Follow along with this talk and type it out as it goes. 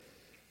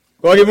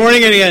Well, good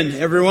morning again,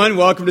 everyone.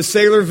 Welcome to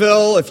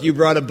Saylorville. If you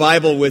brought a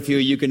Bible with you,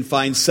 you can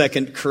find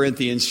 2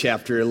 Corinthians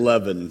chapter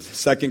 11.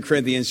 2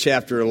 Corinthians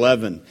chapter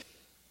 11.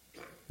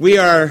 We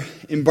are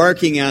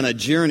embarking on a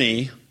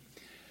journey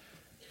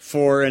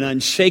for an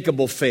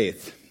unshakable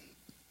faith.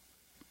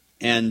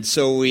 And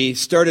so we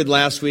started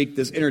last week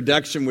this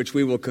introduction, which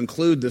we will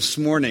conclude this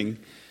morning,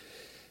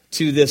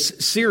 to this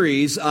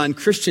series on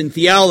Christian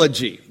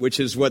theology, which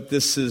is what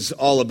this is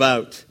all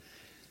about.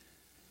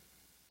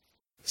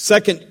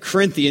 2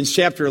 Corinthians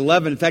chapter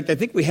 11. In fact, I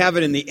think we have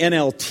it in the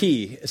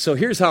NLT. So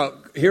here's how.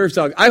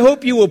 I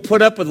hope you will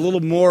put up with a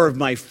little more of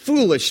my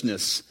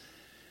foolishness,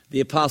 the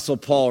Apostle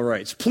Paul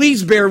writes.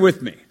 Please bear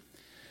with me.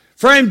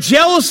 For I am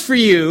jealous for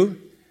you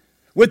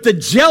with the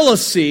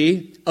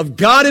jealousy of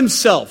God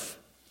himself.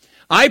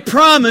 I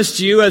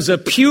promised you as a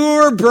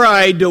pure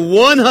bride to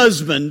one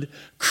husband,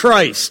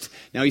 Christ.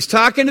 Now he's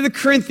talking to the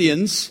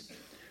Corinthians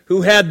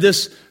who had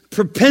this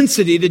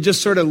propensity to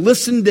just sort of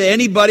listen to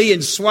anybody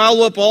and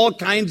swallow up all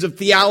kinds of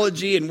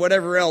theology and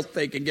whatever else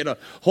they can get a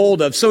hold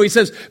of. So he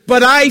says,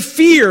 but I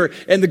fear,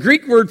 and the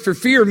Greek word for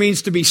fear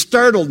means to be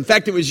startled. In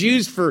fact, it was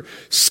used for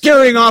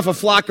scaring off a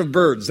flock of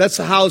birds. This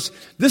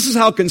is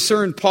how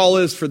concerned Paul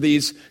is for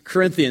these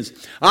Corinthians.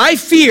 I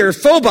fear,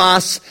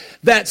 phobos,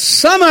 that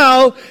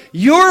somehow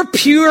your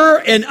pure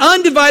and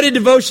undivided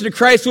devotion to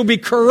Christ will be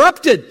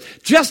corrupted,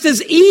 just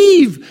as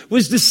Eve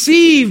was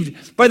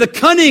deceived by the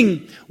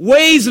cunning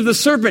ways of the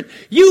serpent.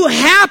 You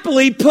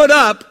happily put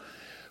up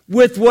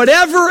with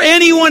whatever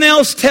anyone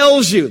else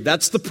tells you.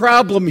 That's the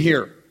problem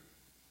here.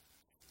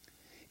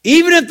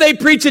 Even if they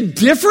preach a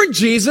different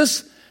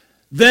Jesus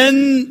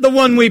than the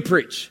one we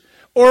preach,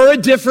 or a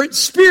different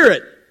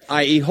Spirit,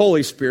 i.e.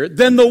 Holy Spirit,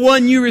 than the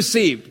one you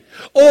received,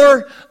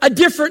 or a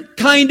different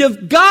kind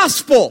of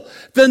gospel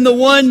than the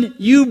one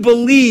you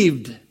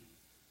believed.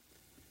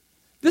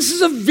 This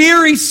is a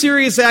very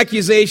serious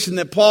accusation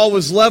that Paul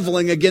was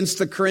leveling against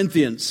the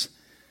Corinthians.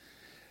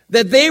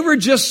 That they were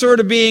just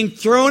sort of being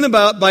thrown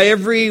about by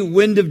every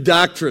wind of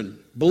doctrine,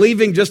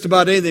 believing just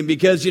about anything.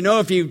 Because,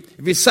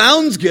 if he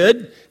sounds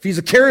good, if he's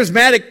a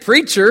charismatic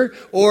preacher,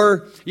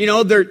 or,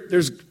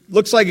 there's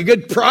looks like a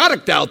good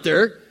product out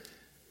there,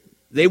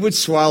 they would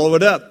swallow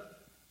it up.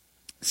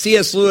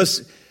 C.S.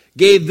 Lewis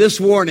gave this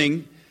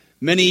warning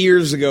many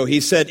years ago. He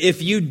said,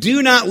 if you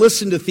do not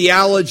listen to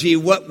theology,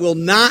 that will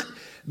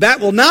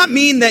not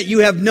mean that you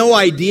have no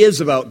ideas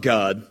about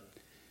God.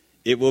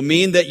 It will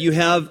mean that you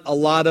have a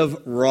lot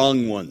of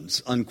wrong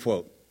ones,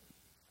 unquote.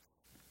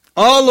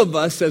 All of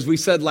us, as we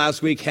said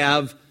last week,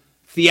 have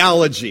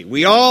theology.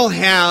 We all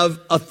have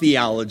a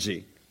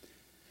theology.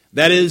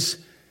 That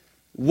is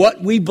what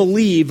we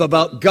believe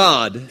about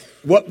God,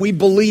 what we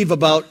believe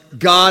about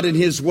God and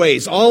his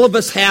ways. All of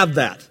us have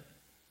that.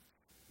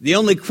 The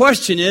only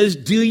question is,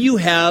 do you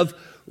have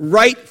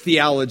right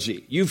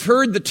theology? You've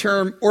heard the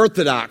term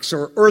orthodox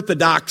or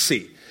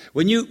orthodoxy.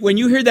 When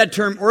you hear that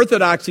term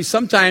orthodoxy,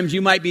 sometimes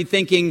you might be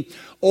thinking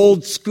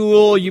old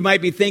school, you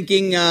might be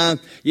thinking,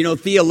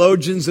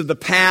 theologians of the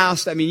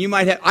past. I mean, you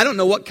might have, I don't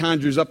know what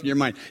conjures up in your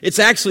mind. It's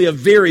actually a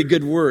very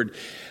good word.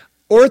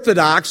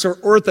 Orthodox or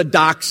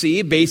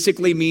orthodoxy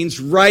basically means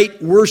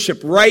right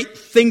worship, right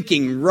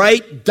thinking,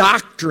 right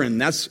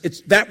doctrine.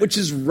 It's that which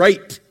is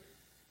right.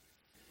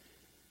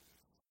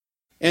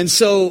 And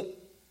so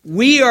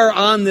we are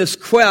on this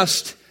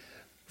quest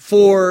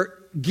for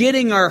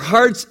getting our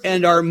hearts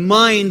and our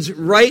minds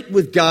right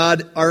with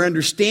God, our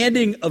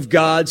understanding of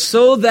God,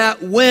 so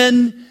that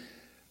when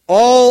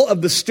all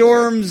of the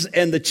storms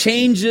and the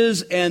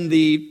changes and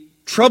the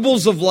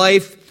troubles of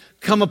life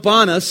come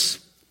upon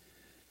us,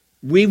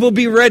 we will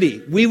be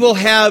ready. We will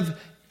have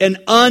an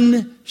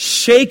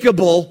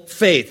unshakable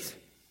faith.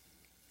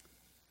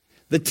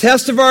 The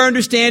test of our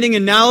understanding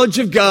and knowledge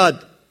of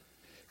God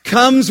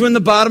comes when the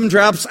bottom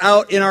drops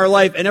out in our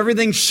life and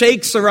everything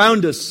shakes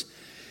around us.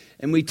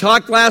 And we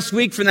talked last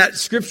week from that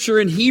scripture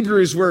in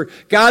Hebrews where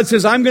God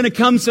says, I'm going to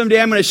come someday,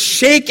 I'm going to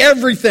shake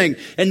everything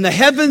and the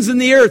heavens and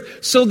the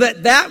earth so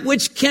that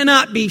which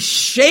cannot be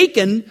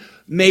shaken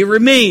may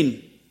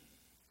remain.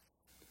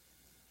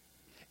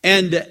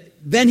 And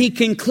then he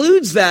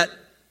concludes that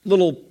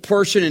little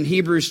portion in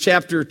Hebrews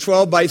chapter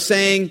 12 by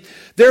saying,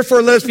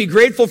 therefore let us be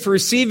grateful for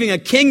receiving a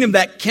kingdom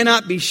that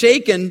cannot be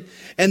shaken,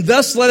 and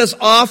thus let us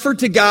offer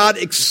to God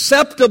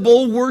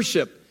acceptable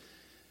worship.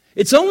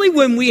 It's only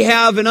when we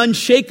have an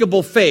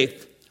unshakable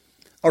faith,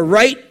 a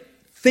right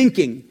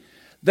thinking,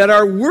 that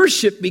our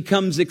worship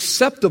becomes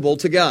acceptable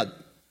to God.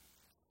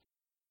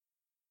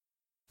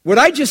 What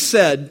I just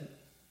said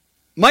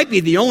might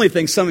be the only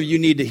thing some of you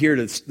need to hear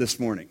this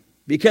morning.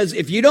 Because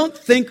if you don't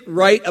think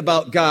right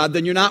about God,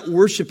 then you're not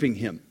worshiping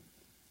him.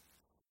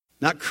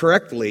 Not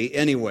correctly,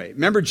 anyway.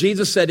 Remember,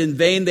 Jesus said, in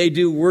vain they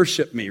do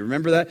worship me.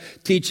 Remember that?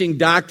 Teaching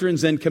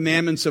doctrines and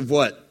commandments of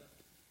what?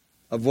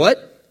 Of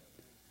what?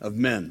 Of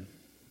men.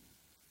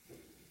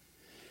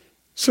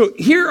 So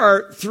here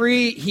are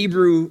 3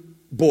 Hebrew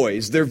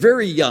boys. They're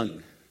very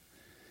young.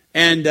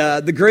 And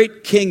the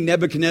great king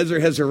Nebuchadnezzar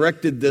has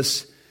erected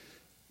this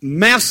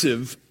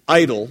massive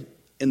idol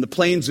in the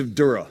plains of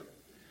Dura.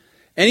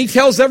 And he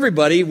tells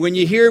everybody, when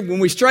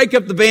we strike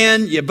up the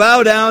band, you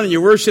bow down and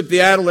you worship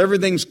the idol,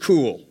 everything's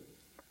cool.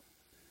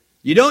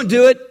 You don't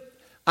do it,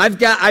 I've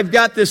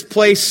got this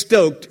place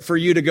stoked for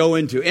you to go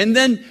into. And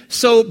then,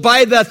 so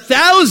by the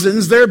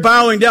thousands, they're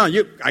bowing down.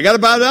 I got to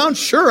bow down?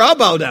 Sure, I'll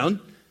bow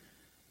down.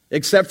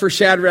 Except for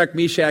Shadrach,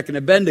 Meshach, and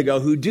Abednego,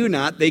 who do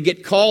not. They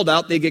get called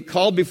out. They get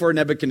called before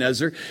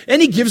Nebuchadnezzar.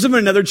 And he gives them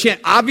another chance.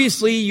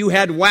 Obviously, you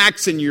had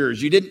wax in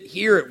yours. You didn't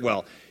hear it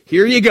well.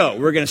 Here you go.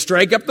 We're going to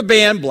strike up the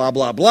band, blah,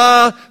 blah,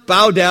 blah.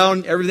 Bow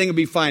down. Everything will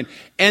be fine.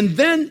 And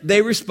then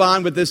they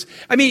respond with this.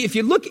 I mean, if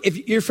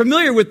you're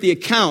familiar with the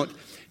account,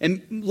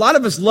 and a lot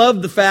of us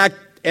love the fact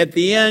at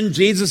the end,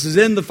 Jesus is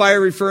in the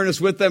fiery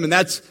furnace with them, and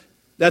that's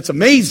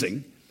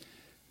amazing.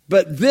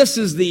 But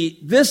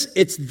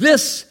it's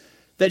this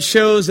that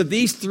shows that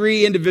these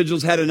three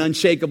individuals had an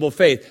unshakable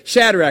faith.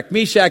 Shadrach,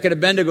 Meshach, and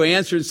Abednego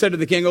answered and said to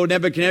the king, O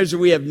Nebuchadnezzar,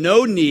 we have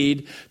no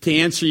need to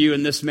answer you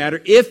in this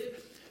matter. If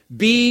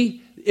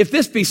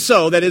this be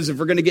so, that is, if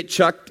we're going to get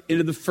chucked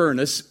into the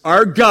furnace,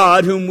 our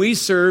God, whom we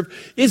serve,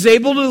 is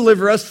able to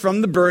deliver us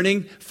from the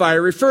burning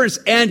fiery furnace,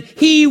 and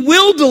he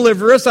will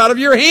deliver us out of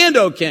your hand,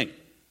 O king.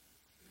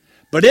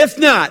 But if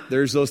not,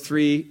 there's those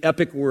three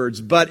epic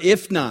words, but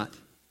if not,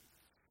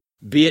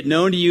 be it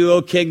known to you,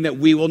 O king, that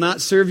we will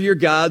not serve your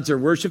gods or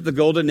worship the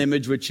golden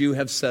image which you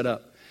have set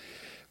up.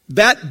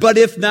 That but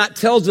if not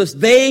tells us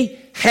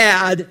they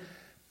had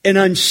an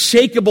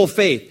unshakable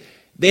faith.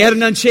 They had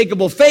an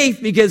unshakable faith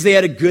because they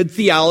had a good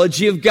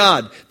theology of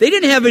God. They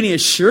didn't have any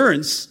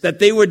assurance that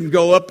they wouldn't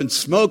go up and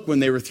smoke when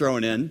they were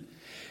thrown in.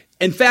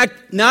 In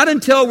fact, not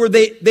until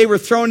they were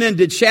thrown in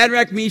did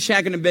Shadrach,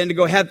 Meshach, and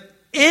Abednego have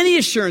any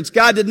assurance.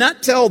 God did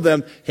not tell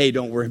them, hey,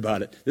 don't worry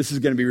about it. This is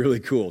going to be really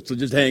cool, so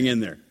just hang in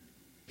there.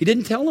 He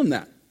didn't tell them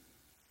that.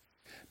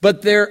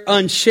 But their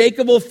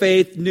unshakable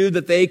faith knew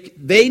that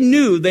they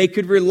knew they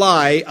could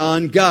rely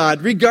on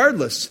God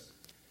regardless.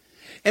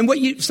 And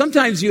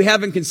sometimes you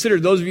haven't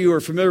considered, those of you who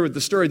are familiar with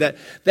the story, that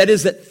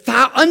is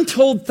that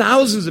untold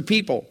thousands of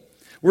people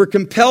were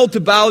compelled to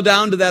bow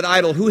down to that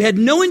idol who had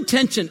no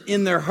intention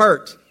in their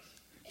heart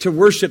to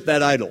worship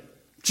that idol.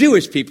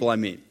 Jewish people, I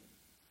mean.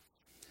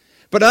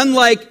 But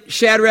unlike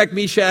Shadrach,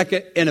 Meshach,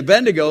 and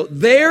Abednego,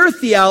 their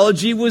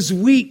theology was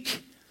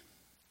weak.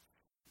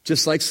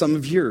 Just like some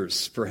of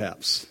yours,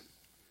 perhaps.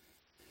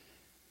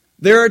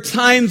 There are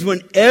times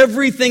when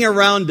everything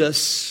around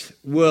us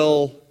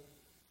will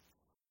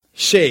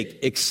shake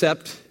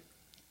except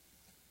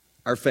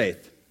our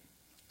faith.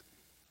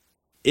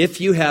 If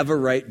you have a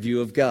right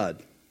view of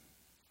God.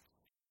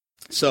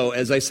 So,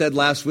 as I said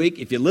last week,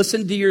 if you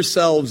listen to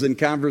yourselves in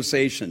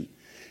conversation,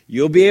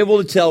 you'll be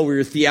able to tell where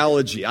your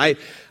theology.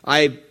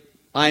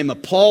 I'm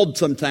appalled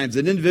sometimes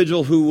at an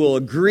individual who will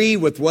agree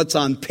with what's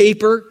on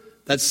paper,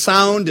 that's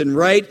sound and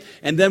right,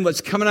 and then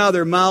what's coming out of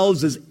their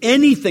mouths is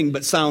anything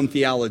but sound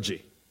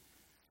theology.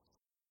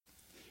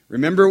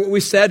 Remember what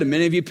we said, and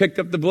many of you picked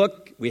up the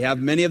book. We have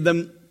many of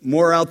them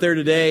more out there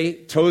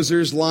today.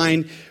 Tozer's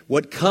line,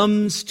 what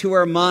comes to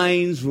our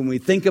minds when we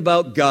think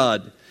about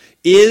God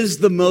is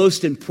the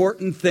most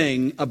important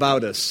thing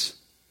about us.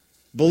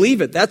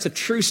 Believe it, that's a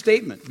true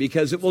statement,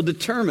 because it will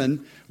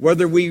determine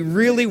whether we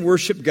really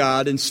worship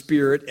God in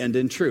spirit and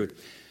in truth.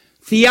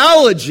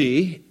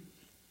 Theology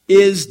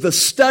is the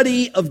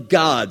study of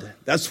God.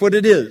 That's what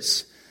it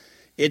is.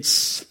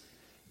 It's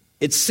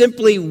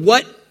simply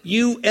what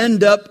you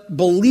end up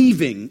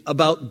believing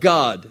about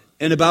God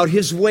and about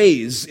His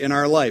ways in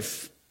our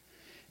life.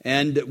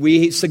 And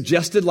we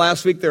suggested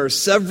last week there are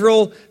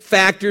several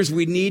factors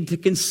we need to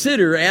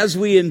consider as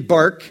we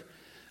embark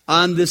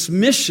on this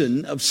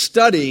mission of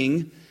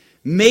studying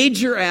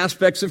major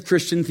aspects of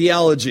Christian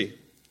theology.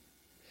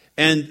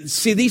 And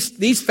see,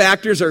 these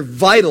factors are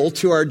vital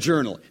to our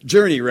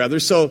journey.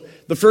 So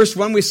the first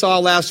one we saw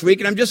last week,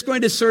 and I'm just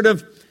going to sort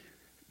of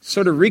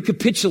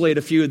recapitulate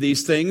a few of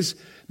these things.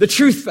 The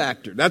truth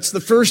factor, that's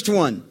the first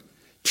one.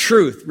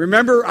 Truth.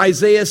 Remember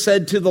Isaiah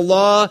said to the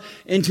law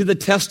and to the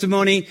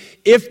testimony,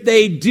 if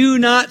they do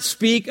not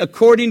speak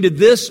according to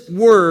this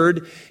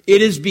word,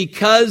 it is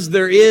because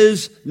there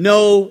is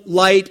no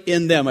light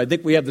in them. I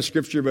think we have the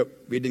scripture, but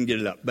we didn't get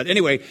it up. But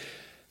anyway,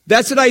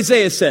 that's what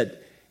Isaiah said.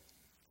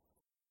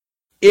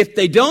 If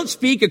they don't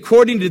speak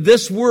according to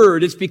this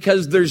word, it's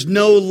because there's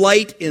no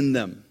light in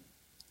them.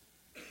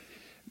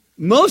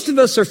 Most of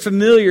us are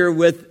familiar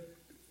with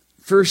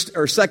 1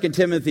 or 2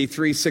 Timothy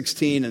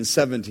 3:16 and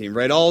 17,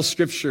 right? All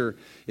Scripture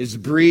is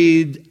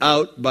breathed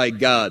out by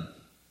God.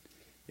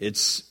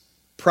 It's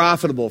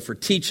profitable for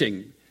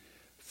teaching,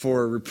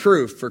 for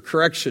reproof, for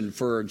correction,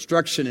 for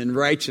instruction in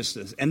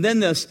righteousness. And then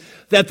this,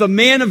 that the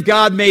man of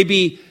God may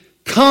be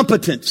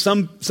competent.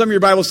 Some of your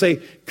Bibles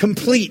say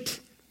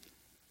complete.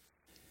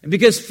 And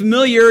because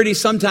familiarity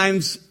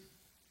sometimes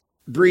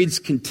breeds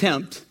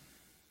contempt,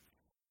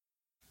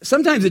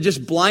 sometimes it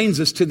just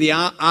blinds us to the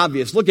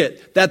obvious. Look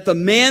at that the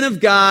man of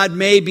God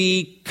may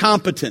be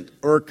competent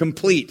or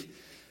complete.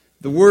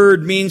 The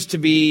word means to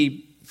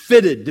be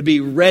fitted, to be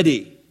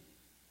ready.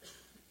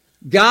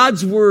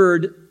 God's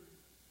word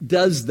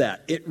does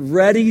that. It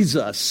readies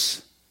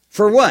us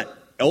for what?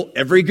 Oh,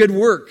 every good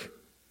work.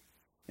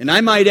 And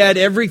I might add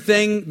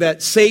everything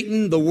that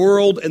Satan, the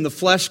world, and the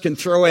flesh can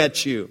throw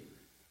at you.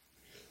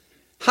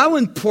 How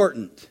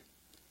important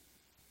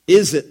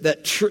is it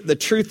that the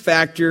truth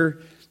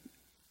factor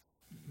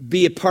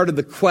be a part of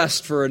the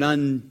quest for an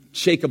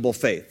unshakable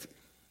faith?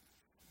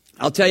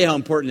 I'll tell you how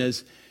important it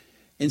is.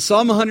 In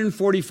Psalm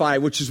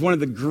 145, which is one of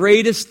the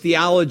greatest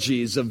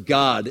theologies of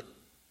God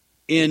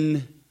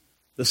in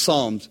the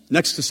Psalms,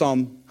 next to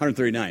Psalm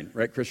 139,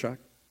 right, Chris Rock?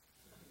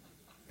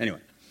 Anyway,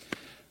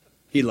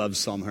 he loves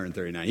Psalm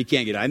 139. He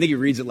can't get it. I think he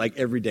reads it like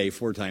every day,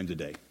 4 times a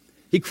day.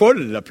 He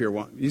quoted it up here.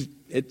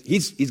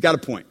 He's got a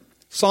point.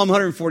 Psalm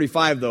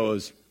 145, though,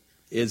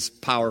 is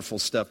powerful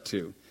stuff,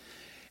 too.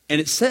 And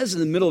it says in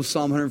the middle of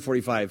Psalm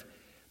 145,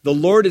 the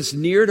Lord is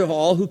near to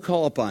all who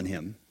call upon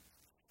him.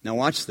 Now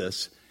watch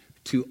this.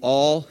 To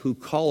all who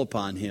call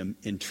upon him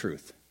in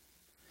truth.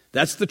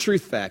 That's the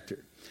truth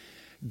factor.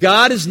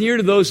 God is near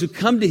to those who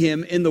come to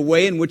him in the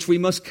way in which we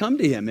must come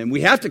to him. And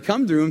we have to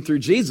come to him through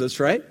Jesus,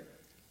 right?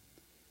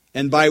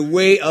 And by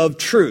way of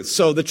truth.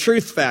 So the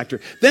truth factor.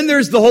 Then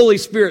there's the Holy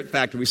Spirit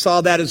factor. We saw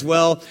that as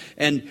well.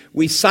 And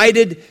we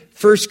cited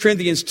 1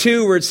 Corinthians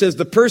 2 where it says,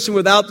 the person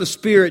without the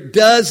Spirit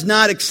does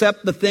not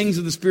accept the things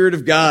of the Spirit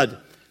of God.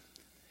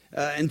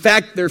 In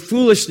fact, they're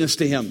foolishness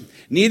to him.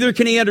 Neither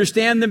can he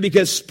understand them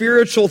because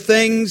spiritual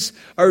things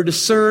are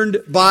discerned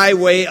by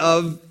way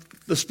of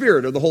the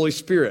Spirit or the Holy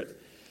Spirit.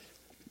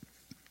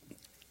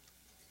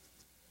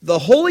 The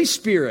Holy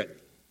Spirit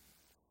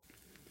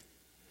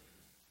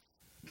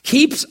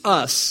keeps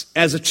us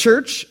as a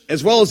church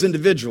as well as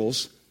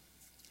individuals,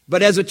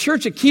 but as a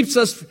church he keeps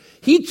us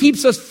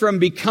from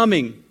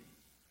becoming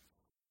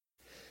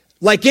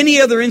like any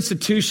other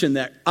institution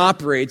that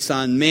operates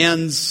on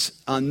man-centered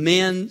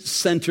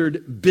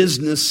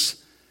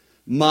business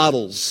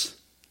models.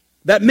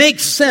 That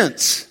makes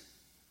sense.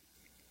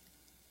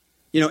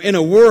 In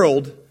a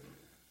world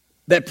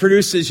that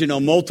produces,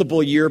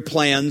 multiple year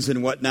plans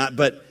and whatnot,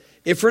 but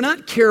if we're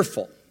not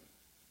careful,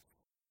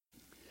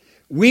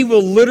 we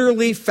will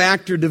literally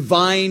factor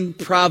divine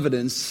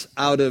providence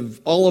out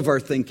of all of our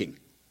thinking.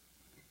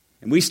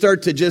 And we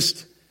start to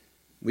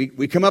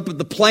we come up with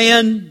the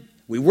plan,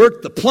 we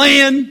work the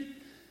plan,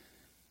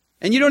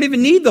 and you don't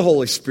even need the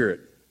Holy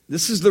Spirit.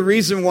 This is the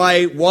reason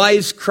why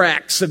wise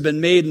cracks have been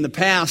made in the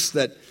past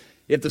that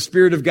if the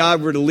Spirit of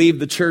God were to leave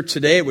the church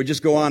today, it would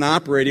just go on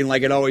operating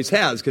like it always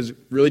has, because it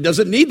really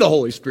doesn't need the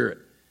Holy Spirit.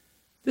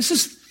 This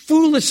is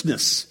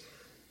foolishness.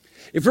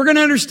 If we're going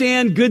to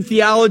understand good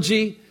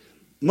theology,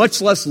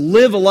 much less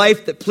live a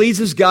life that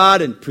pleases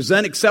God and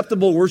present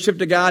acceptable worship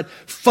to God,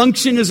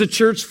 function as a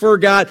church for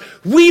God,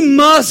 we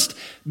must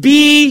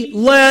be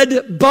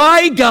led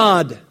by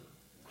God.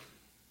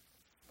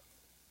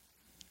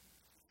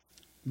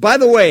 By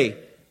the way,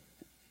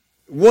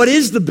 what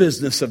is the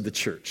business of the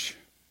church?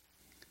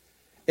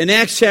 In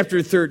Acts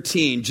chapter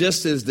 13,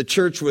 just as the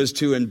church was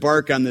to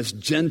embark on this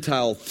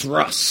Gentile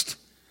thrust,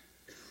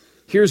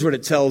 here's what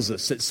it tells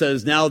us. It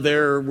says, now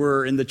there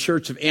were in the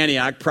church of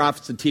Antioch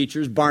prophets and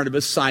teachers,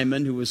 Barnabas,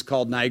 Simon, who was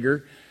called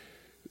Niger,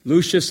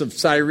 Lucius of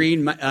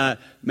Cyrene,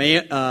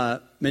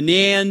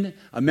 Manaen,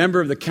 a member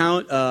of the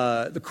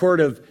court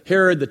of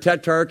Herod the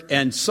Tetrarch,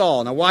 and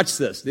Saul. Now watch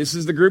this. This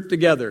is the group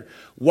together.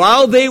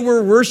 While they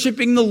were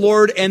worshiping the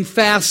Lord and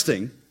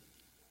fasting,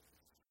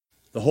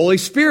 the Holy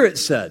Spirit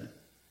said,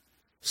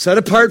 set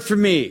apart for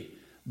me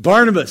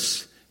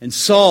Barnabas and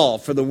Saul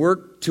for the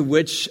work to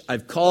which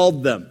I've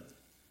called them.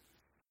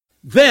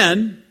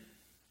 Then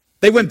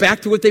they went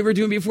back to what they were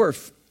doing before.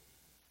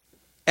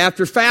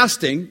 After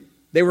fasting,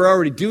 they were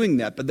already doing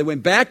that, but they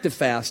went back to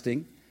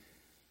fasting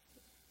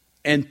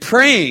and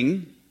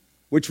praying,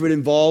 which would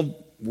involve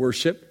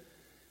worship.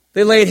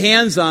 They laid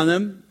hands on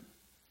them,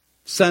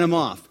 sent them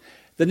off.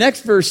 The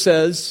next verse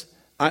says,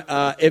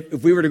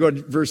 if we were to go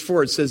to verse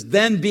 4, it says,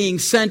 then being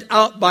sent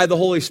out by the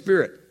Holy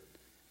Spirit.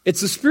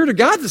 It's the Spirit of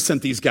God that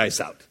sent these guys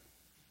out.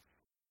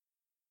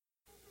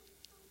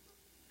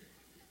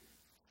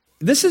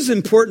 This is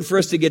important for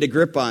us to get a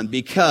grip on,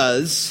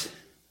 because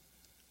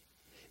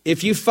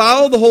if you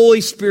follow the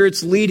Holy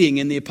Spirit's leading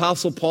in the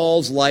Apostle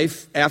Paul's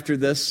life after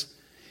this,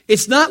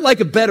 it's not like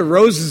a bed of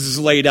roses is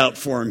laid out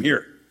for him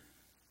here.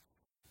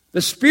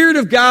 The Spirit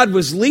of God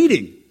was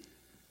leading,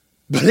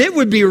 but it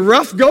would be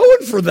rough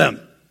going for them.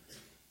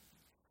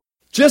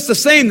 Just the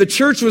same, the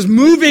church was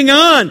moving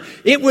on.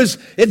 It was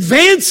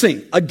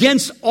advancing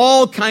against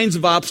all kinds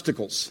of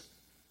obstacles.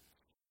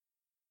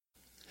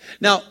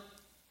 Now,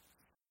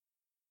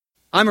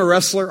 I'm a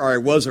wrestler, or I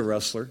was a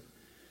wrestler.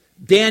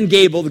 Dan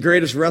Gable, the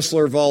greatest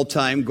wrestler of all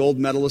time, gold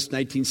medalist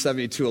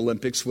 1972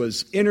 Olympics,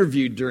 was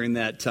interviewed during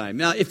that time.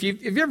 Now, if you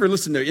ever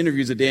listened to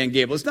interviews of Dan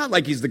Gable, it's not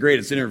like he's the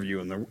greatest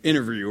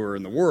interviewer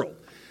in the world.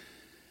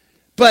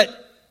 But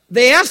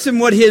they asked him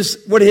what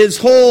his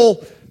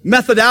whole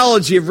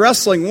methodology of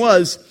wrestling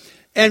was,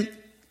 and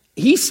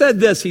he said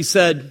this. He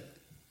said,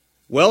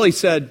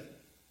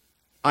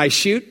 I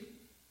shoot,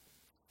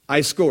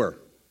 I score.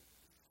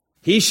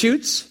 He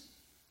shoots,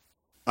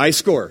 I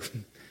score.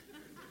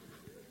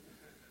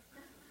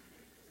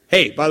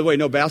 Hey, by the way,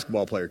 no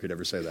basketball player could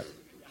ever say that.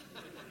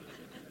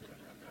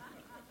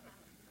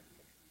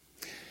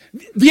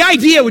 The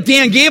idea with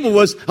Dan Gable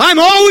was, I'm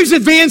always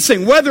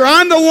advancing, whether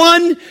I'm the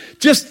one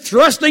just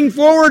thrusting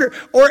forward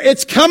or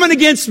it's coming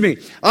against me.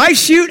 I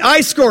shoot,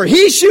 I score.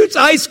 He shoots,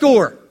 I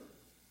score.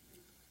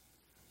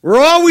 We're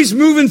always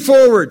moving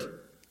forward.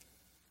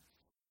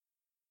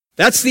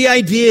 That's the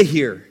idea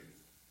here.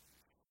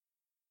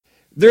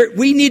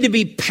 We need to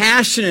be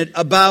passionate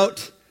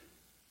about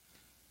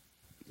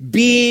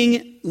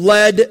being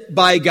led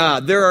by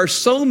God. There are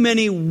so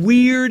many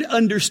weird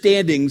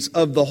understandings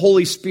of the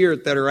Holy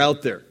Spirit that are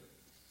out there.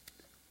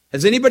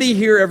 Has anybody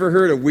here ever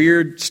heard a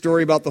weird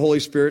story about the Holy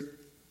Spirit?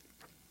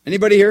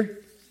 Anybody here?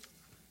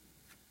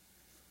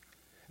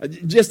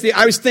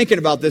 I was thinking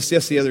about this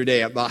just the other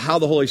day, about how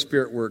the Holy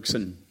Spirit works,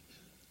 and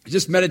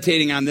just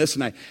meditating on this,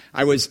 and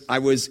I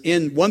was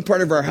in one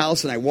part of our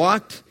house, and I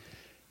walked.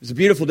 It was a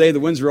beautiful day. The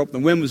winds were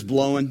open. The wind was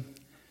blowing.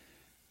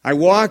 I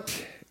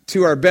walked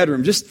to our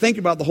bedroom, just thinking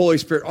about the Holy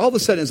Spirit. All of a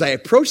sudden, as I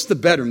approached the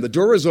bedroom, the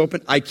door was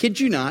open. I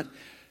kid you not,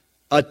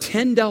 a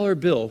 $10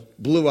 bill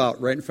blew out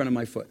right in front of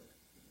my foot.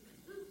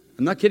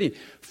 I'm not kidding.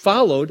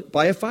 Followed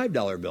by a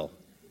 $5 bill.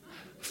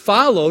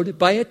 Followed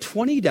by a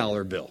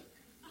 $20 bill.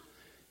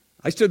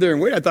 I stood there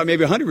and waited. I thought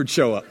maybe 100 would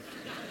show up.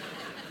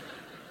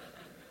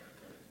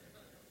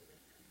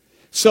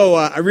 So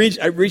I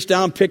reached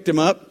down, picked him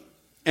up,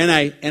 and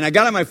I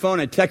got on my phone.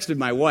 I texted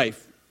my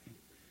wife,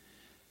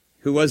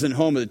 who wasn't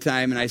home at the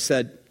time, and I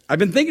said, I've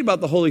been thinking about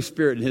the Holy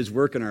Spirit and His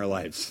work in our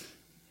lives.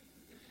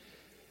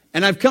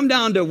 And I've come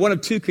down to one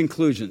of two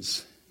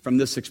conclusions from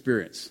this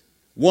experience.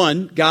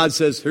 One, God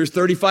says, here's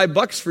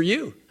 $35 for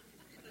you.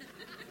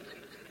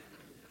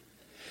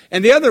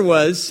 And the other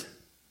was,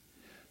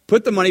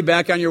 put the money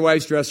back on your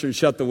wife's dresser and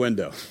shut the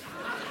window.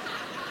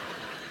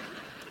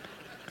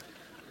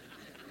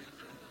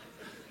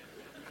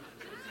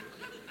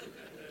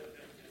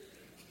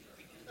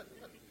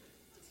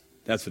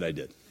 That's what I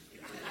did.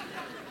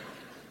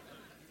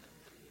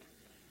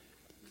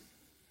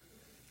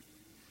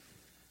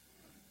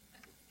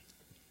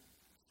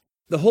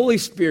 The Holy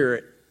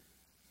Spirit,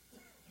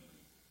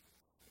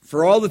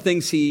 for all the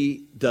things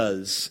He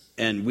does,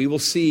 and we will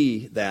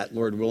see that,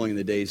 Lord willing, in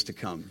the days to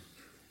come,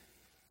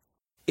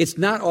 it's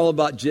not all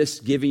about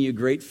just giving you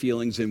great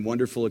feelings and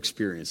wonderful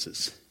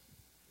experiences.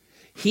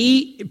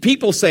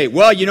 People say,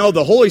 well,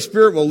 the Holy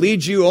Spirit will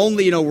lead you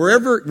only,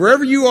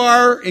 wherever you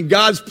are in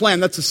God's plan,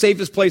 that's the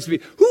safest place to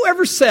be.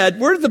 Whoever said,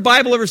 where did the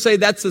Bible ever say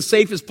that's the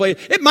safest place?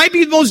 It might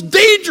be the most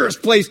dangerous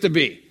place to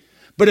be.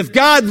 But if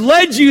God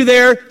led you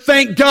there,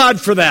 thank God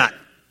for that.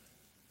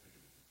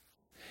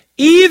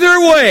 Either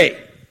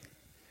way,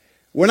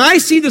 when I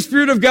see the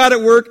Spirit of God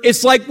at work,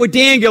 it's like what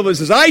Dan Gilbert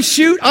says, I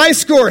shoot, I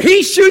score.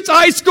 He shoots,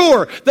 I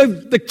score.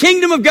 The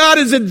kingdom of God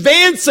is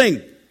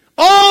advancing,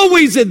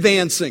 always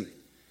advancing.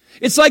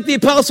 It's like the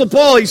Apostle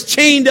Paul, he's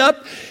chained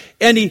up,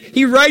 and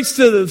he writes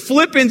to the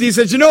Philippians, he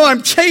says,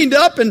 I'm chained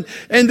up, and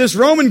this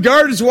Roman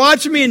guard is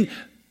watching me, and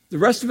the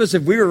rest of us,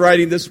 if we were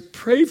writing this,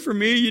 pray for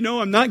me,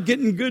 I'm not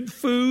getting good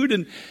food,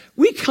 and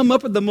we come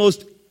up with the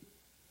most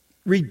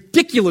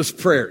ridiculous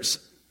prayers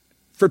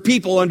for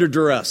people under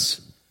duress.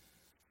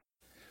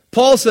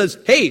 Paul says,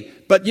 hey,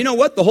 but you know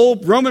what? The whole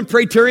Roman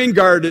Praetorian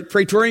Guard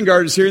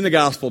is hearing the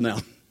gospel now.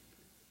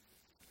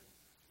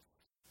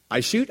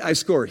 I shoot, I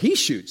score. He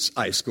shoots,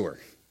 I score.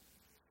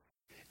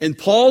 In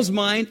Paul's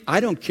mind, I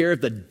don't care if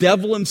the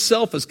devil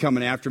himself is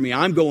coming after me.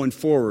 I'm going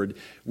forward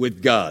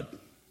with God.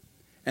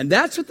 And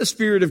that's what the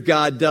Spirit of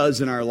God does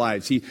in our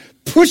lives. He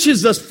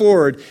pushes us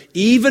forward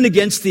even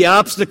against the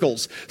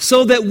obstacles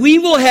so that we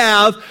will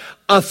have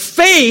a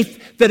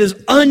faith that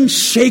is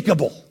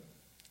unshakable.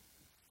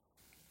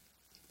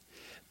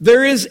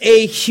 There is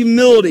a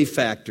humility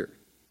factor.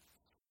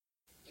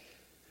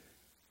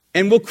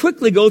 And we'll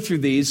quickly go through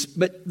these,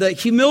 but the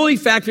humility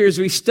factor, as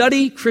we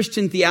study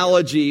Christian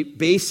theology,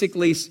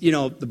 basically,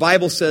 the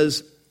Bible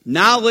says,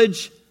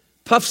 knowledge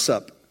puffs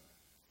up.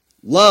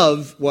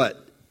 Love, what?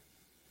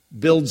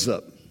 Builds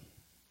up.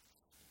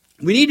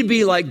 We need to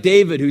be like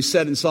David, who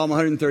said in Psalm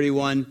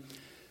 131,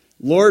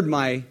 Lord,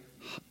 my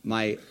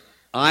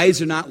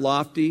eyes are not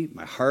lofty,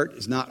 my heart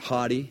is not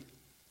haughty.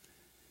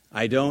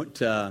 I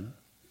don't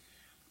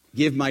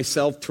give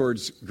myself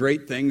towards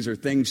great things or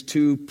things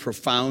too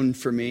profound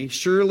for me.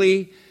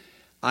 Surely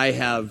I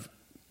have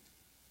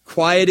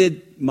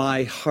quieted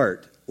my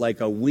heart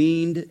like a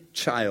weaned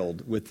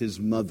child with his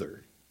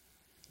mother.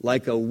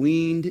 Like a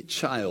weaned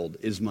child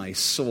is my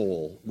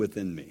soul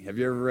within me. Have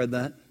you ever read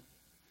that?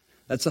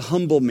 That's a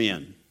humble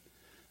man.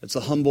 That's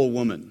a humble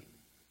woman.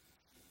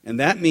 And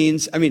that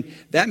means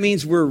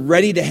we're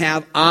ready to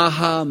have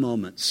aha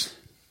moments.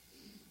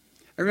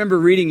 I remember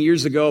reading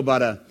years ago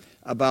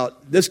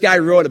about this guy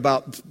wrote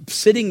about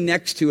sitting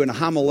next to in a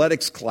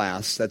homiletics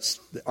class, that's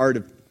the art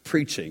of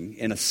preaching,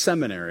 in a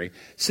seminary,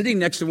 sitting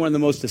next to one of the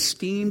most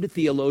esteemed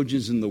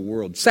theologians in the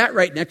world. Sat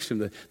right next to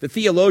him. The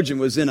theologian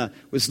was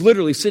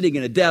literally sitting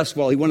in a desk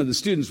while one of the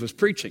students was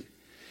preaching.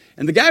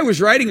 And the guy was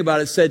writing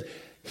about it, said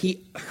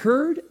he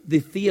heard the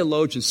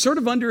theologian, sort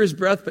of under his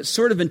breath, but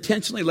sort of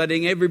intentionally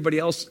letting everybody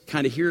else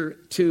kind of hear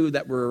too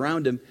that were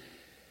around him.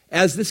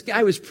 As this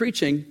guy was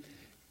preaching,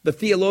 the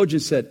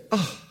theologian said,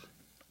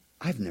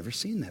 I've never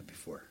seen that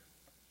before.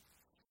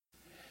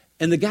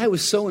 And the guy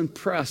was so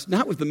impressed,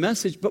 not with the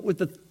message, but with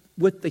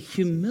the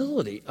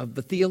humility of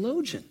the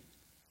theologian.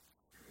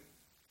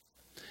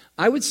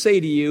 I would say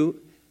to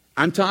you,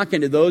 I'm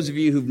talking to those of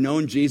you who've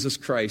known Jesus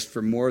Christ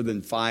for more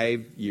than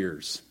 5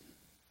 years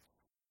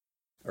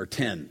or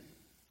 10.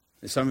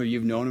 And some of you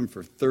have known him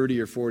for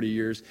 30 or 40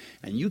 years,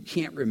 and you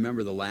can't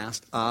remember the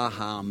last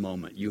aha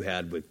moment you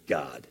had with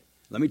God.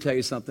 Let me tell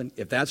you something.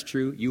 If that's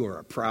true, you are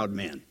a proud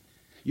man.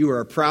 You are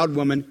a proud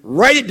woman.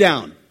 Write it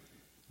down.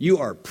 You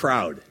are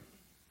proud.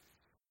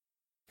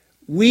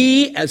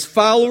 We, as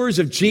followers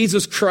of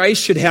Jesus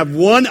Christ, should have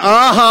one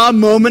aha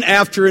moment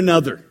after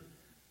another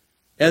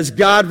as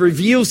God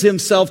reveals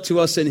himself to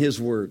us in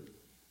his word.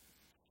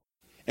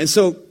 And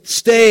so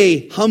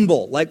stay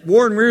humble. Like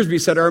Warren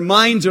Wiersbe said, our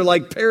minds are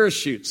like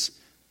parachutes.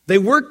 They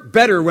work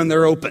better when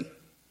they're open.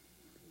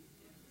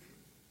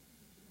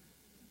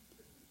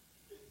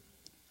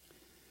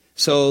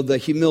 So the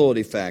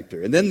humility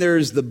factor. And then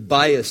there's the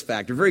bias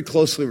factor, very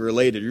closely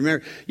related.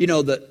 Remember,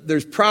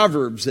 there's a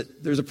proverb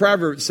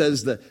that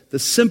says the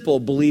simple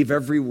believe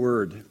every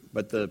word,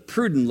 but the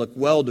prudent look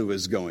well to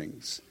his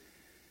goings.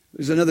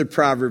 There's another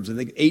Proverbs, I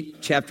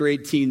think chapter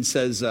 18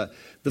 says,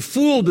 the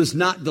fool does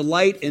not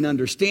delight in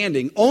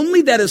understanding,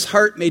 only that his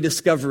heart may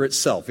discover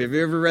itself. Have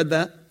you ever read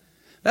that?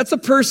 That's a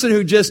person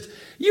who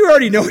you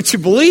already know what you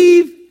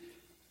believe.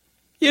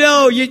 You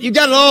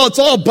got it all, it's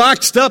all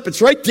boxed up.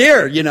 It's right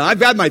there. I've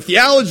got my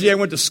theology. I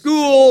went to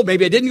school.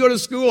 Maybe I didn't go to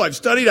school. I've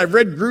studied. I've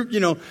read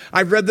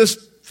I've read this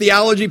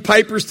theology,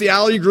 Piper's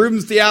theology,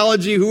 Gruben's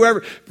theology,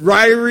 whoever,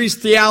 Ryer's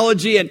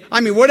theology, and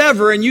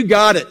whatever, and you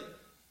got it.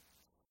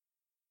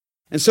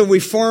 And so we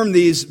form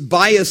these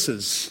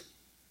biases.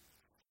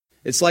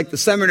 It's like the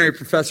seminary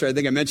professor, I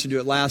think I mentioned you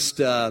at last,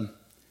 the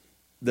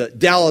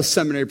Dallas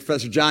seminary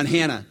professor, John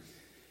Hanna,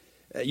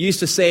 used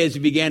to say as he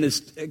began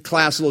his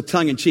class a little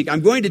tongue-in-cheek, I'm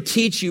going to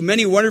teach you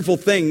many wonderful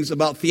things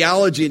about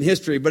theology and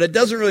history, but it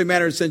doesn't really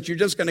matter since you're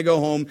just going to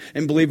go home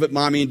and believe what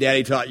mommy and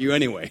daddy taught you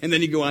anyway. And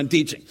then you go on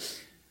teaching.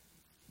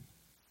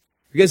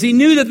 Because he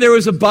knew that there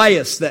was a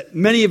bias that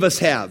many of us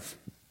have.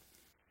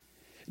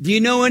 Do you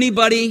know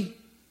anybody?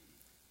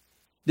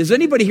 Does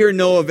anybody here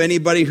know of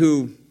anybody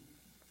who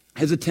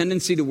has a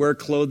tendency to wear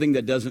clothing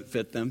that doesn't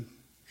fit them?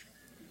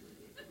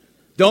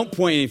 Don't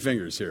point any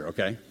fingers here,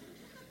 okay?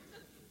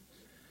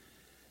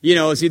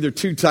 It's either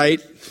too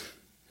tight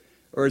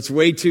or it's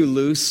way too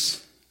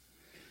loose.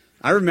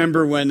 I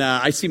remember when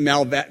I see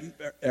Val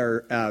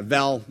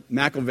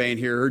McIlvain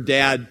here, her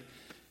dad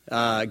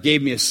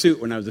gave me a suit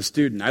when I was a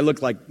student. I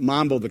looked like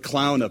Mambo the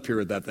Clown up here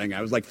with that thing.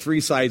 I was like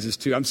 3 sizes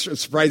too. I'm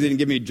surprised they didn't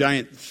give me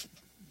giant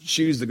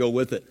shoes to go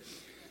with it.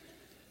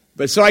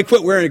 But so I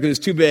quit wearing it because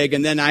it was too big.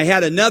 And then I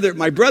had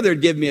my brother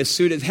had given me a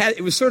suit.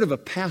 It was sort of a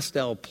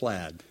pastel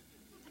plaid.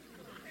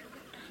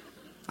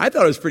 I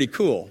thought it was pretty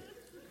cool.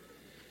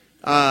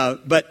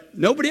 But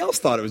nobody else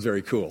thought it was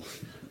very cool.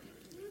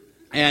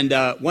 And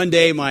one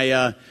day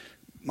my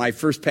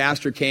first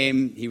pastor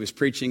came. He was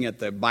preaching at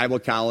the Bible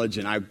college,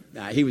 and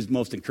he was the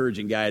most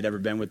encouraging guy I'd ever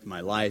been with in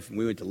my life. And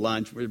we went to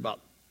lunch. We were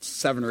about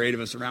 7 or 8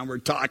 of us around. We're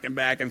talking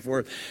back and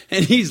forth.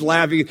 And he's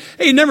laughing.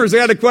 Hey, Nemmers, I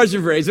got a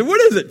question for you. He said,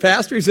 what is it,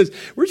 Pastor? He says,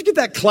 where'd you get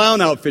that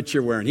clown outfit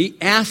you're wearing? He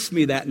asked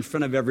me that in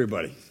front of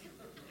everybody.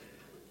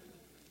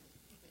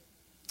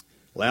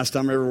 Last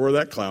time I ever wore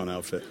that clown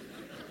outfit.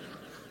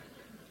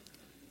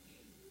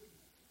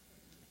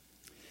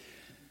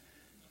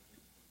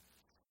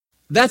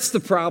 That's the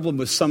problem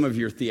with some of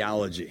your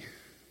theology.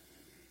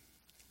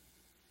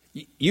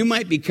 You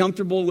might be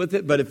comfortable with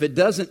it, but if it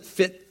doesn't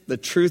fit the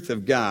truth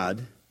of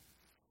God,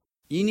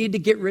 you need to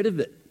get rid of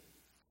it.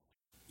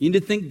 You need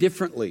to think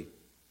differently.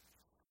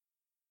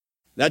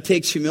 That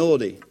takes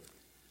humility.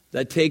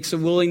 That takes a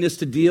willingness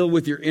to deal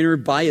with your inner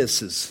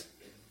biases.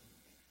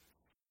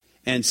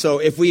 And so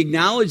if we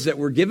acknowledge that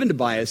we're given to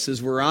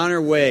biases, we're on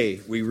our way.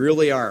 We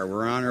really are.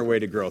 We're on our way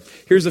to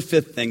growth. Here's a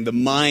 5th thing, the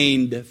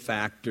mind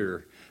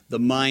factor. The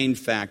mind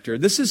factor.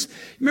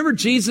 Remember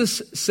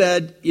Jesus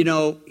said,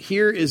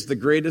 here is the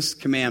greatest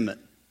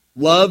commandment.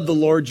 Love the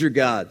Lord your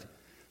God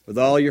with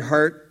all your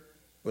heart,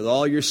 with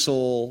all your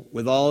soul,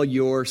 with all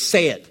your,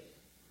 say it,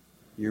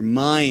 your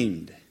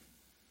mind.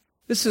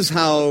 This is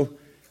how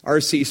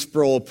R.C.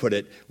 Sproul put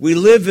it. We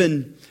live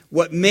in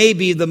what may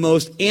be the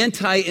most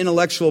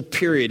anti-intellectual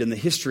period in the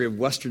history of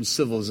Western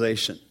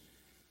civilization.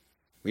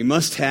 We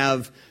must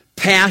have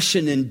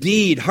passion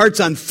indeed, hearts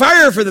on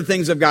fire for the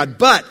things of God,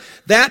 but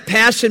that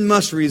passion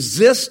must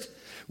resist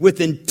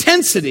with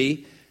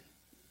intensity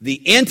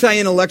the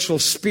anti-intellectual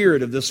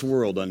spirit of this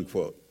world,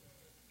 unquote.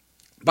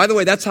 By the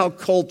way, that's how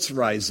cults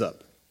rise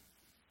up.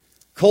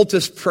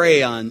 Cultists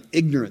prey on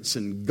ignorance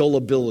and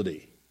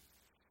gullibility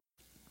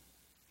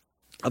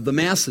of the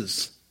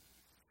masses.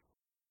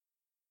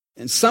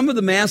 And some of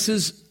the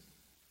masses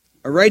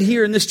are right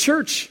here in this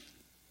church.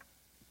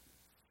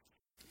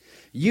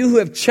 You who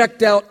have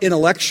checked out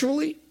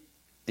intellectually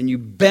and you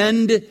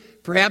bend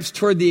perhaps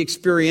toward the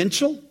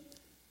experiential.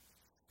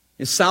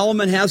 And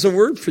Solomon has a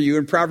word for you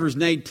in Proverbs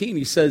 19.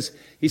 He says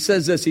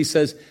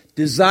this,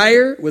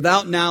 desire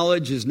without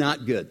knowledge is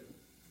not good.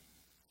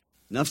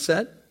 Enough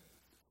said?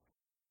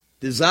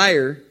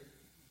 Desire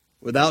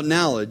without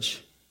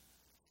knowledge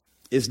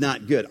is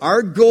not good.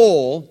 Our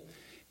goal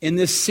in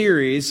this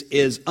series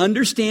is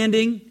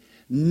understanding,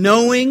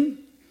 knowing,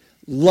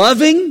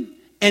 loving,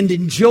 and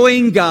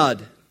enjoying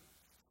God.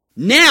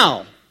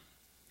 Now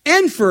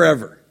and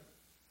forever.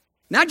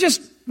 Not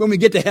just when we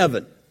get to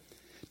heaven.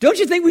 Don't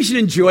you think we should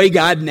enjoy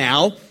God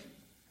now?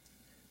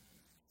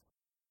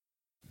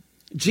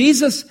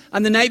 Jesus,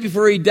 on the night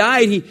before he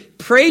died, he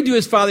prayed to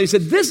his Father. He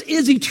said, this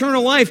is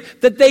eternal life,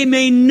 that they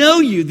may know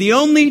you, the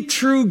only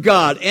true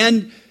God,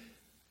 and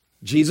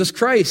Jesus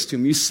Christ,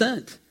 whom you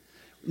sent.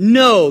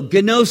 Know,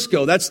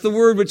 gnosko, that's the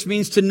word which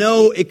means to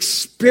know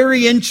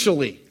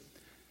experientially.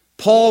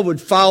 Paul would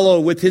follow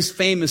with his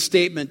famous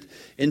statement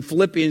in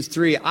Philippians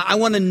 3, I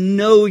want to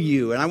know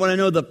you, and I want to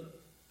know the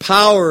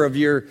power of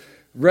your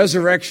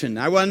resurrection.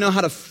 I want to know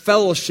how to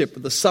fellowship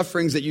with the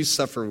sufferings that you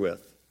suffer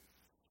with.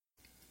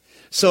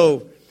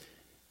 So,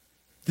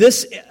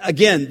 this,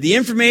 again, the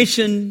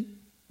information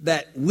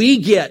that we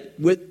get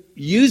with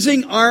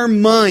using our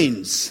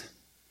minds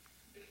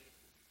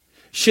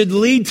should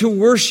lead to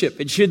worship.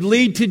 It should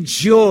lead to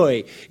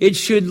joy. It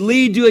should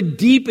lead to a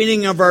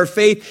deepening of our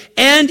faith.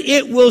 And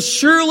it will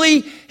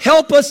surely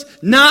help us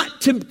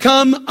not to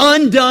come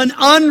undone,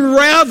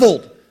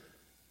 unraveled,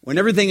 when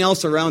everything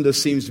else around us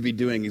seems to be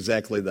doing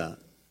exactly that.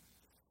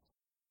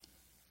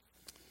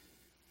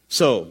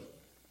 So,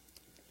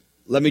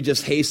 let me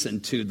just hasten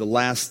to the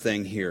last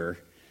thing here.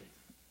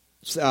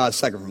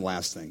 Second from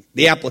last thing.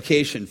 The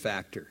application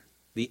factor.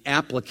 The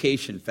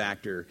application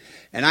factor.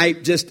 And I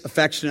just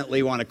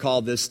affectionately want to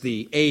call this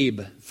the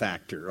Abe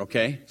factor,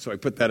 okay? So I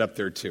put that up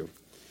there too.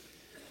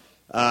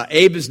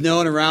 Abe is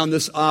known around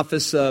this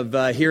office of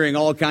hearing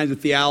all kinds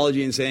of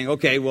theology and saying,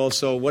 okay, well,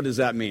 so what does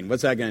that mean?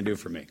 What's that going to do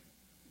for me?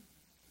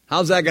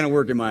 How's that going to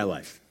work in my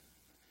life?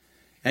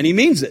 And he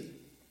means it.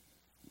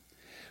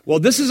 Well,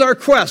 this is our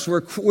quest.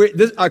 We're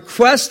a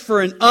quest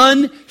for an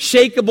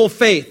unshakable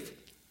faith.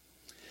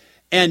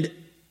 And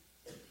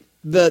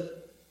the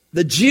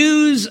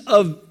Jews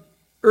of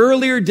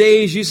earlier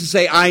days used to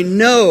say, I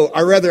know,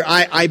 or rather,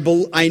 I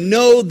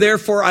know,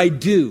 therefore I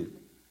do.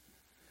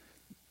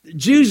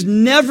 Jews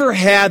never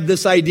had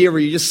this idea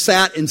where you just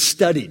sat and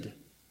studied,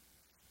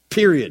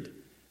 period,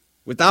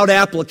 without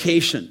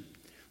application.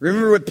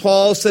 Remember what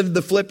Paul said to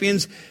the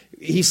Philippians?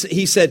 He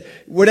said,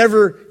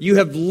 whatever you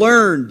have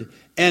learned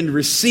and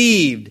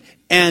received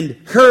and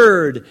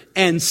heard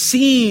and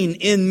seen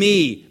in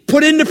me,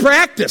 put into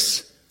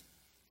practice.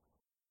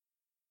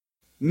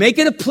 Make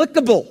it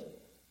applicable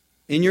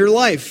in your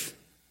life.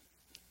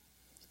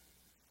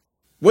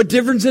 What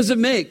difference does it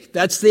make?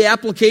 That's the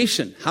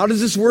application. How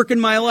does this work in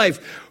my life?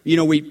 You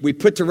know, we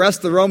put to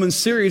rest the Romans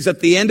series at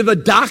the end of a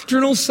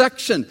doctrinal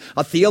section,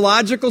 a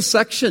theological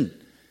section.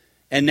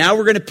 And now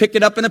we're going to pick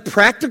it up in a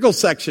practical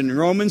section in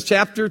Romans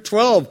chapter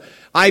 12.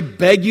 I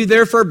beg you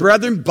therefore,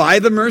 brethren, by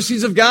the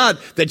mercies of God,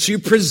 that you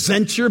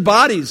present your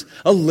bodies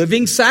a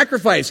living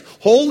sacrifice,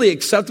 wholly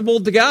acceptable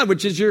to God,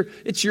 which is your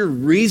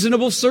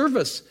reasonable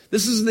service.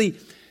 This is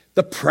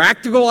the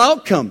practical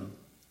outcome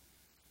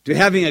to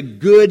having a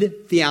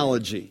good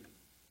theology.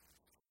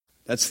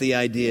 That's the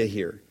idea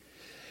here.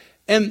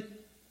 And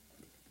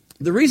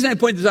the reason I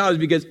point this out is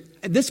because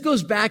this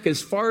goes back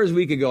as far as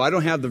we could go. I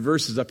don't have the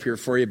verses up here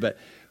for you, but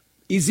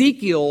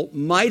Ezekiel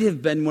might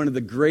have been one of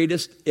the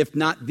greatest, if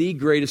not the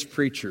greatest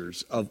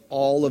preachers of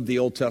all of the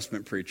Old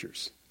Testament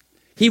preachers.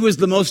 He was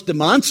the most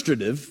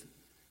demonstrative,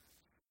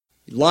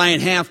 lying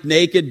half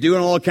naked, doing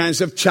all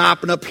kinds of stuff,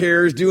 chopping up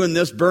hairs, doing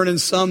this, burning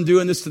some,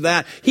 doing this to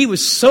that. He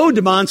was so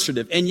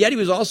demonstrative, and yet he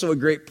was also a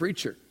great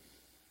preacher.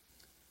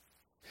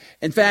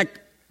 In fact,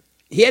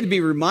 he had to be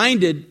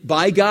reminded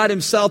by God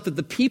himself that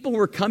the people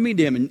were coming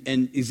to him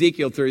in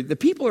Ezekiel 30. The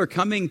people are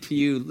coming to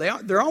you.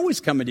 They're always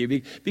coming to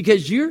you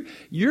because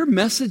your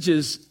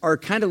messages are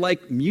kind of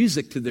like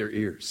music to their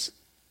ears.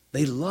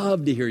 They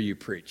love to hear you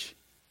preach,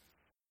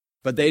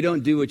 but they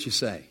don't do what you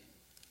say.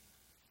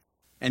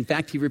 In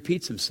fact, he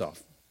repeats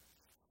himself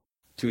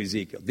to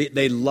Ezekiel.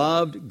 They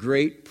loved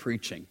great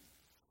preaching,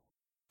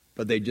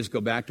 but they just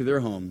go back to their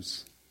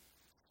homes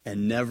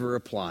and never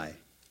apply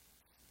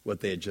what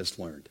they had just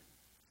learned.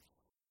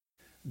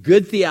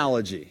 Good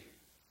theology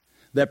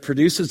that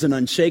produces an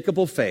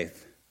unshakable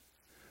faith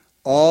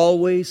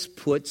always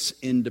puts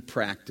into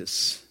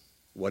practice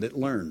what it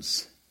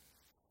learns.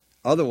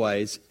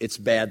 Otherwise, it's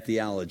bad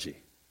theology.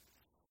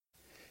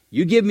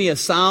 You give me a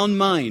sound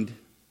mind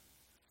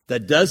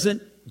that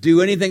doesn't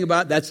do anything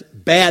about it, that's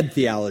bad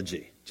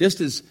theology. Just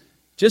as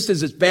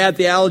it's bad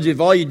theology if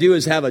all you do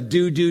is have a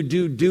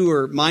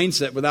doer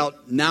mindset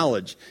without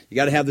knowledge. You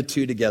got to have the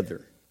two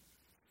together.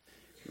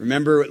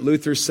 Remember what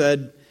Luther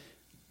said?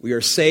 We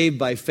are saved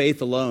by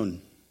faith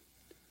alone.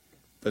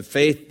 But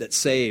faith that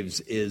saves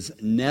is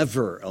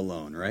never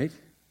alone, right?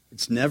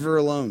 It's never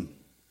alone.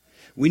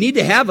 We need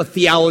to have a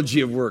theology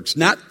of works,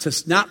 not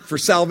for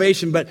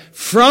salvation, but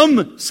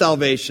from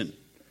salvation.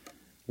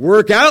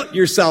 Work out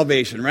your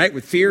salvation, right?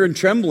 With fear and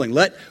trembling.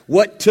 Let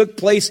what took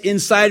place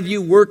inside of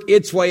you work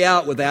its way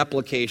out with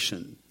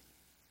application.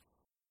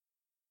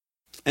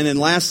 And then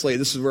lastly,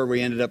 this is where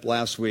we ended up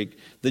last week,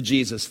 the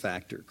Jesus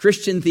factor.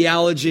 Christian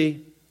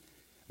theology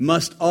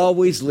must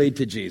always lead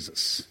to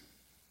Jesus.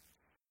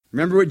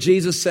 Remember what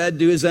Jesus said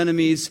to his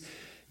enemies?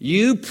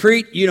 You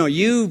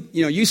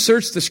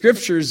search the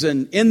scriptures,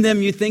 and in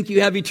them you think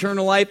you have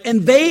eternal life,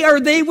 and they are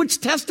they which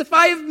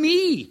testify of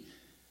me.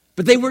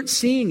 But they weren't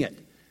seeing it.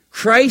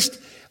 Christ,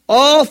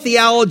 all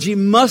theology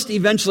must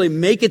eventually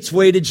make its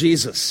way to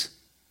Jesus,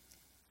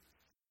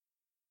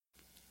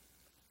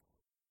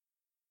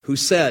 who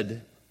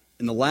said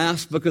in the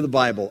last book of the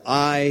Bible,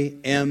 I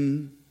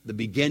am the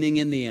beginning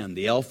and the end,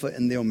 the Alpha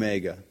and the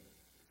Omega,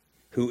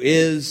 who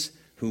is,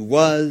 who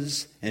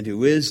was, and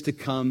who is to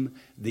come,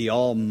 the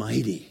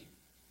Almighty,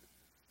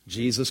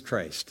 Jesus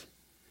Christ.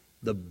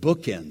 The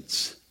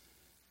bookends.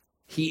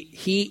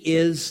 He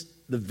is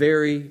the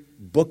very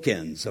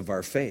bookends of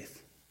our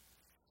faith.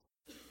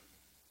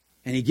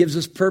 And he gives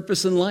us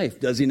purpose in life,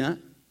 does he not?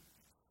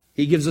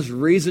 He gives us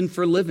reason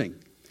for living.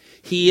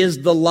 He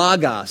is the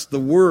Logos, the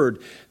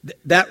Word.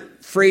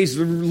 That phrase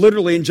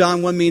literally in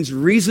John 1 means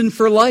reason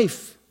for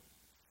life.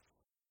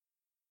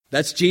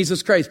 That's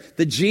Jesus Christ.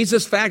 The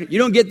Jesus factor. You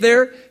don't get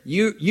there,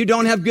 you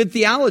don't have good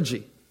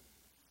theology.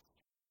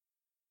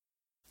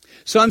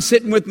 So I'm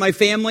sitting with my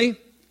family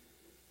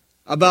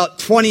about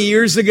 20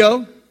 years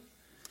ago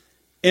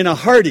in a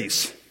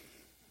Hardee's.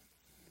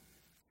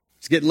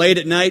 It's getting late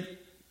at night.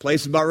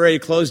 Place is about ready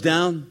to close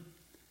down.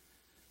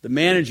 The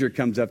manager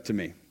comes up to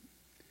me.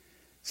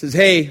 Says,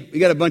 hey, we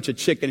got a bunch of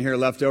chicken here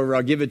left over.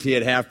 I'll give it to you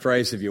at half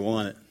price if you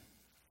want it.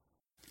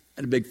 I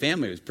had a big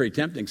family. It was pretty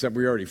tempting, except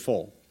we were already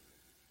full.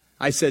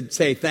 I said,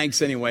 say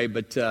thanks anyway,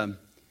 but it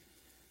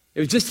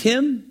was just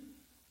him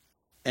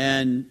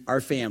and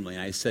our family.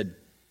 And I said,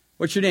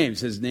 what's your name?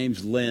 His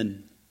name's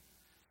Lynn.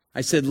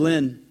 I said,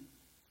 Lynn,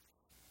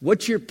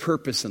 what's your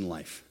purpose in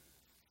life?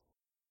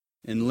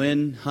 And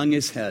Lynn hung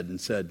his head and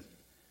said,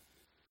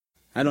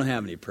 I don't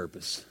have any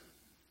purpose.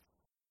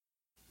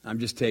 I'm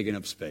just taking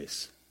up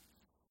space.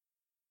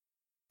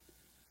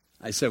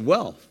 I said,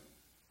 well,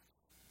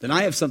 then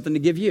I have something to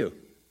give you.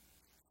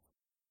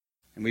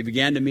 And we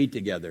began to meet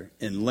together.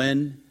 And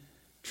Lynn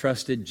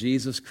trusted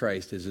Jesus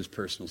Christ as his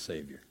personal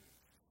Savior.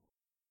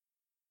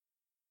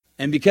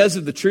 And because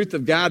of the truth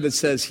of God that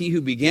says, he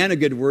who began a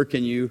good work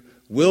in you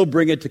will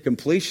bring it to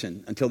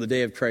completion until the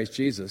day of Christ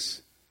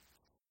Jesus,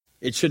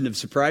 it shouldn't have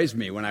surprised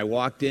me when I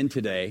walked in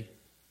today,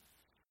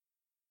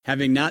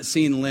 having not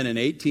seen Lynn in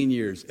 18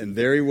 years, and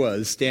there he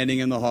was standing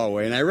in the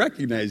hallway. And I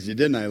recognized you,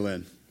 didn't I,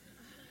 Lynn?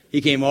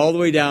 He came all the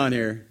way down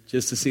here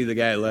just to see the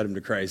guy who led him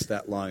to Christ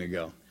that long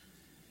ago.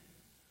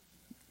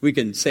 We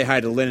can say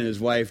hi to Lynn and his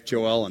wife,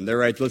 Joelle, and they're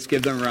right. Let's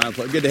give them a round of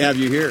applause. Good to have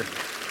you here.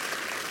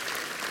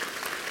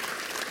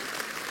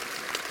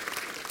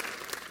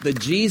 The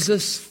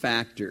Jesus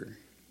factor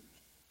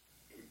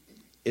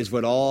is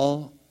what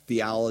all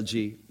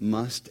theology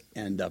must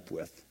end up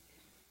with,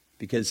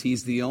 because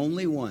he's the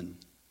only one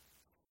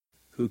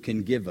who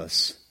can give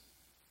us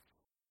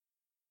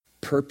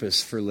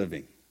purpose for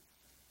living,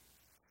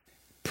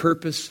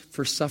 purpose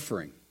for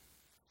suffering,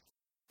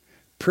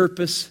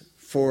 purpose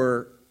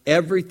for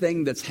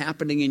everything that's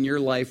happening in your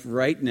life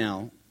right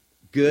now,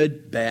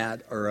 good,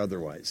 bad, or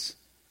otherwise,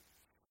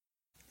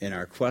 in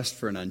our quest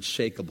for an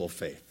unshakable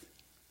faith.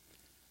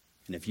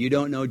 And if you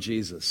don't know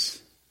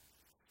Jesus,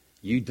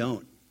 you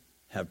don't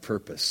have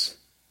purpose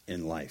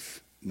in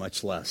life,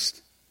 much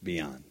less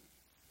beyond.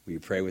 Will you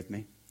pray with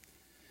me?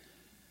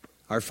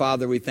 Our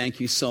Father, we thank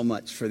you so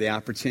much for the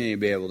opportunity to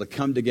be able to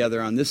come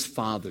together on this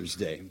Father's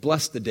Day.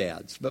 Bless the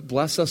dads, but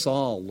bless us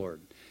all, Lord.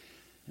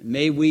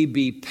 May we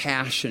be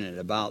passionate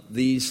about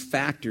these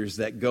factors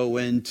that go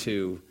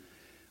into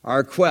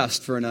our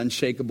quest for an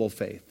unshakable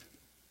faith.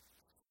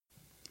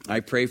 I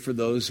pray for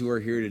those who are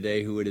here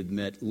today who would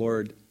admit,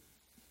 Lord,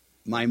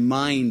 my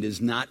mind is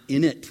not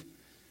in it.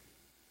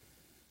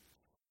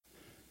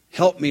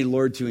 Help me,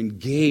 Lord, to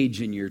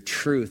engage in your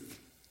truth.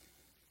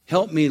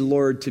 Help me,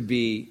 Lord, to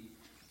be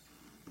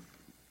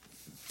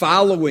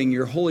following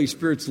your Holy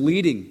Spirit's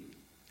leading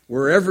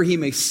wherever he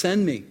may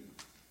send me.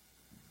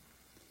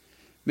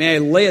 May I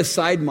lay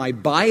aside my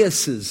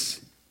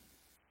biases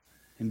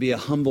and be a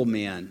humble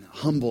man,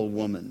 humble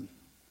woman,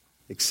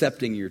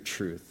 accepting your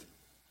truth.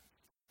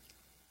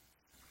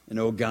 And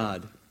oh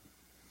God,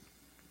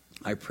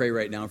 I pray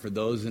right now for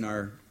those in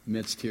our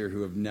midst here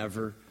who have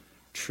never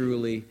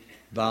truly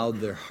bowed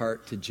their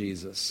heart to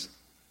Jesus.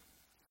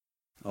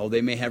 Oh,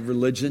 they may have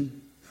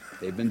religion,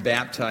 they've been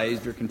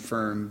baptized or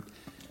confirmed,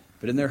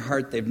 but in their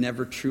heart they've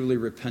never truly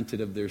repented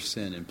of their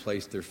sin and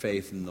placed their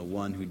faith in the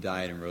one who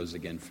died and rose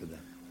again for them.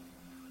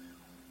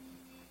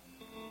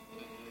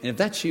 And if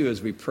that's you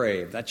as we pray,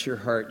 if that's your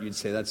heart, you'd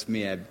say, that's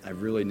me.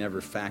 I've really never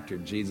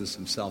factored Jesus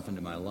himself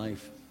into my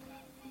life.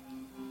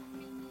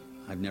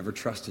 I've never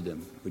trusted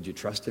him. Would you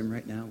trust him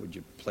right now? Would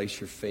you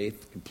place your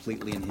faith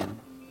completely in him?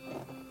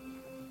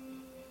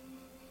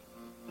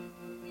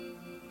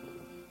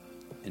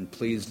 And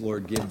please,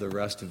 Lord, give the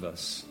rest of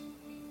us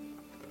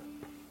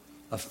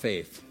a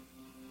faith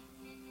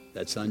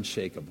that's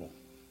unshakable,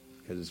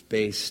 because it's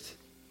based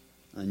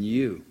on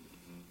you,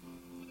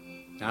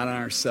 not on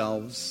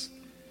ourselves,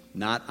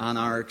 not on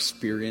our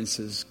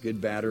experiences, good,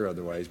 bad, or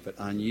otherwise, but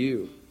on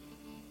you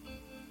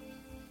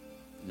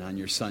and on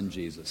your Son,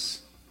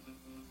 Jesus.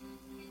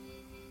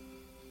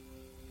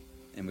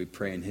 And we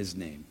pray in his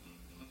name.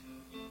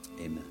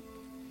 Amen.